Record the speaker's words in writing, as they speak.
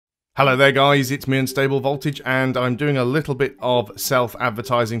Hello there guys, it's me Unstable Voltage and I'm doing a little bit of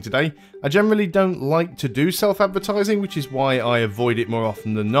self-advertising today. I generally don't like to do self-advertising, which is why I avoid it more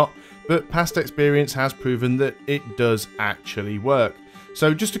often than not, but past experience has proven that it does actually work.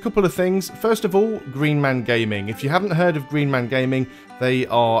 So just a couple of things. First of all, Green Man Gaming. If you haven't heard of Green Man Gaming, they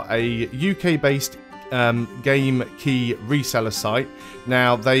are a UK-based game key reseller site.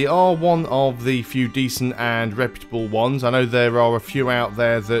 Now they are one of the few decent and reputable ones. I know there are a few out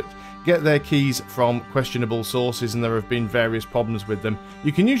there that get their keys from questionable sources and there have been various problems with them.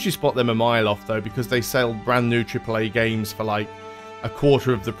 You can usually spot them a mile off though, because they sell brand new AAA games for like a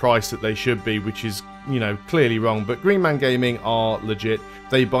quarter of the price that they should be, which is, you know, clearly wrong. But Green Man Gaming are legit.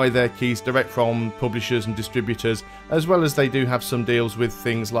 They buy their keys direct from publishers and distributors, as well as they do have some deals with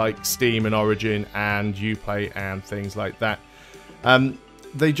things like Steam and Origin and Uplay and things like that.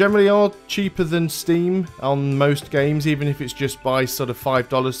 They generally are cheaper than Steam on most games, even if it's just by sort of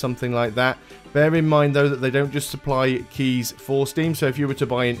 $5, something like that. Bear in mind though that they don't just supply keys for Steam, so if you were to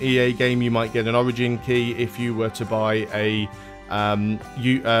buy an EA game you might get an Origin key. If you were to buy a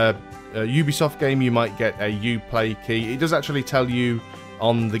Ubisoft game you might get a Uplay key. It does actually tell you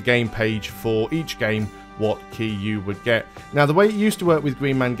on the game page for each game what key you would get. Now the way it used to work with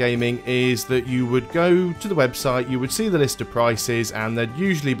Green Man Gaming is that you would go to the website, you would see the list of prices, and there'd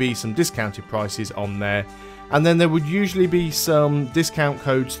usually be some discounted prices on there, and then there would usually be some discount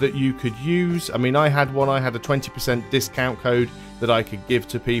codes that you could use. I mean, I had one, I had a 20% discount code that I could give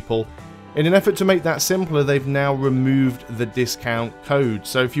to people. In an effort to make that simpler, they've now removed the discount code.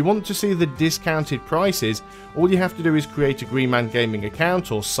 So if you want to see the discounted prices, all you have to do is create a Green Man Gaming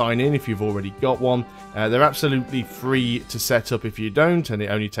account or sign in if you've already got one. They're absolutely free to set up if you don't, and it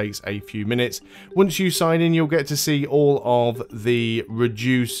only takes a few minutes. Once you sign in, you'll get to see all of the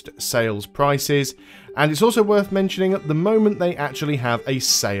reduced sales prices. And it's also worth mentioning at the moment they actually have a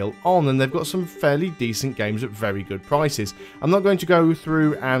sale on, and they've got some fairly decent games at very good prices. I'm not going to go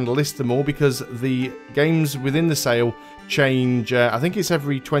through and list them all because the games within the sale change, I think it's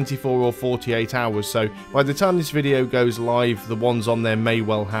every 24 or 48 hours, so by the time this video goes live the ones on there may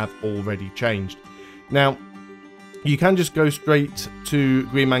well have already changed. Now you can just go straight to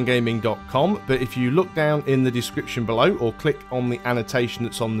greenmangaming.com, but if you look down in the description below or click on the annotation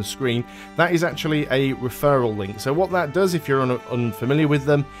that's on the screen, that is actually a referral link. So what that does, if you're unfamiliar with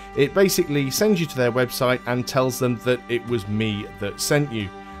them, it basically sends you to their website and tells them that it was me that sent you.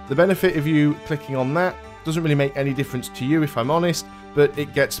 The benefit of you clicking on that doesn't really make any difference to you, if I'm honest, but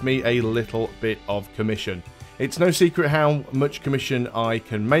it gets me a little bit of commission. It's no secret how much commission I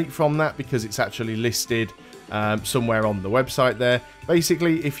can make from that because it's actually listed somewhere on the website there.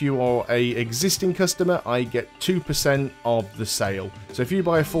 Basically, if you are a existing customer, I get 2% of the sale. So if you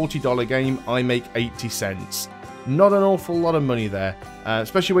buy a $40 game, I make 80 cents. Not an awful lot of money there,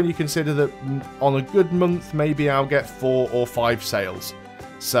 especially when you consider that on a good month, maybe I'll get 4 or 5 sales.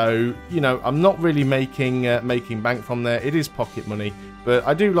 So, you know, I'm not really making bank from there. It is pocket money. But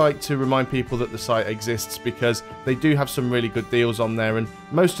I do like to remind people that the site exists because they do have some really good deals on there, and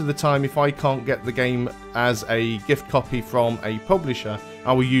most of the time if I can't get the game as a gift copy from a publisher,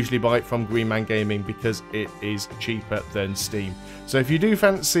 I will usually buy it from Green Man Gaming because it is cheaper than Steam. So if you do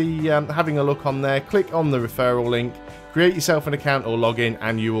fancy having a look on there, click on the referral link, create yourself an account or login,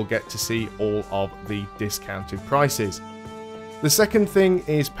 and you will get to see all of the discounted prices. The second thing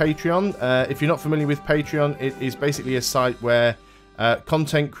is Patreon. If you're not familiar with Patreon, it is basically a site where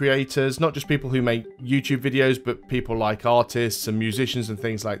content creators, not just people who make YouTube videos, but people like artists and musicians and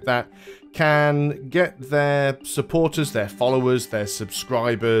things like that, can get their supporters, their followers, their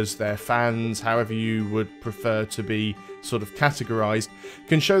subscribers, their fans, however you would prefer to be sort of categorized,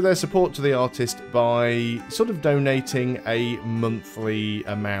 can show their support to the artist by sort of donating a monthly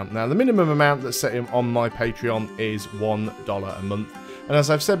amount. Now the minimum amount that's set on my Patreon is $1 a month, and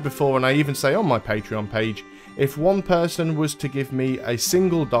as I've said before, and I even say on my Patreon page, if one person was to give me a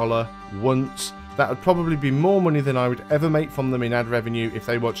single dollar once, that would probably be more money than I would ever make from them in ad revenue if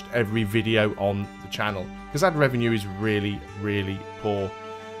they watched every video on the channel, because ad revenue is really, really poor.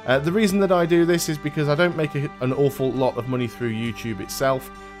 The reason that I do this is because I don't make an awful lot of money through YouTube itself,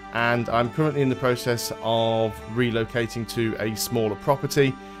 and I'm currently in the process of relocating to a smaller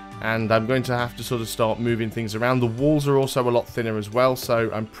property, and I'm going to have to sort of start moving things around. The walls are also a lot thinner as well, so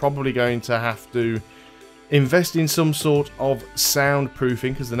I'm probably going to have to invest in some sort of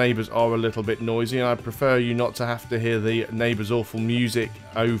soundproofing because the neighbours are a little bit noisy, and I prefer you not to have to hear the neighbours' awful music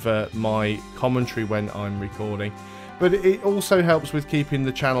over my commentary when I'm recording. But it also helps with keeping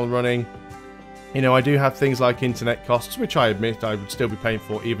the channel running You know, I do have things like internet costs, which I admit I would still be paying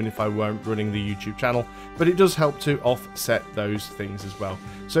for even if I weren't running the YouTube channel, but it does help to offset those things as well.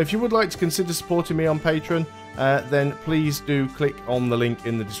 So if you would like to consider supporting me on Patreon, then please do click on the link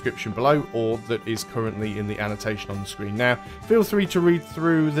in the description below, or that is currently in the annotation on the screen now. Feel free to read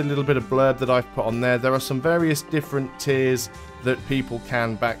through the little bit of blurb that I've put on there. There are some various different tiers that people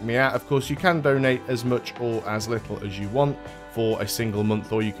can back me at. Of course, you can donate as much or as little as you want for a single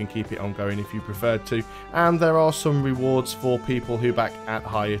month, or you can keep it ongoing if you prefer to. And there are some rewards for people who back at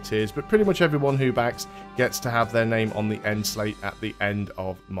higher tiers, but pretty much everyone who backs gets to have their name on the end slate at the end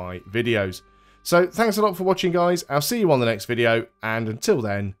of my videos. So thanks a lot for watching, guys. I'll see you on the next video, and until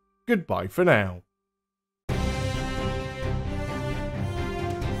then, goodbye for now.